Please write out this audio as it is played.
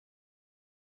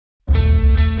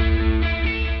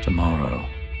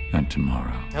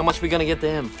tomorrow. How much we gonna get to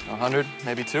him? 100,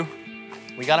 maybe 2.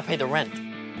 We gotta pay the rent.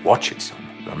 Watch it, son.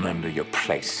 Remember your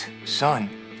place. Son,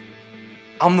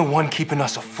 I'm the one keeping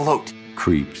us afloat.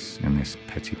 Creeps in this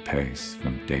petty pace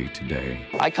from day to day.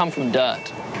 I come from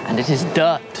dirt, and it is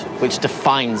dirt which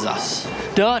defines us.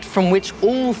 Dirt from which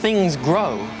all things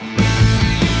grow.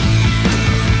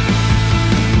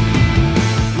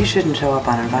 You shouldn't show up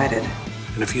uninvited.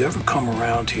 And if you ever come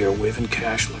around here waving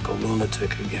cash like a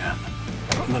lunatic again,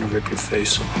 I'm gonna rip your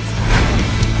face off.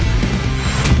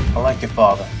 I like your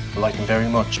father. I like him very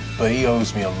much, but he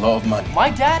owes me a lot of money. My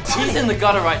dad? He's in the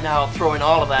gutter right now, throwing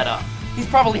all of that up. He's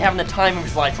probably having the time of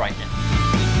his life right now.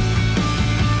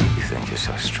 You think you're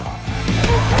so strong,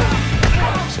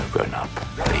 so grown up,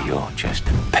 but you're just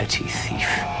a petty thief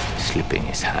slipping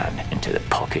his hand into the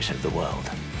pocket of the world.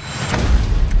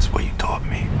 That's what you taught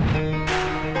me.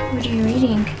 What are you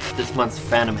reading? This month's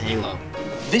Phantom Halo.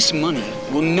 This money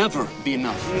will never be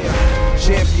enough.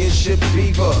 Championship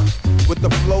fever. With the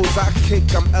flows I kick,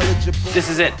 I'm eligible. This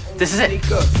is it. This is it.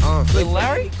 Little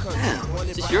Larry?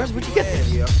 Is this yours? Where'd you get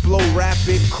this? Flow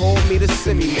rapid, call me the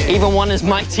Simi Man. Even one as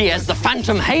mighty as the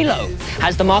Phantom Halo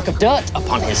has the mark of dirt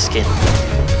upon his skin.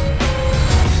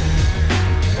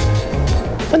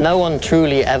 But no one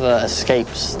truly ever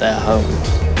escapes their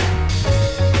home.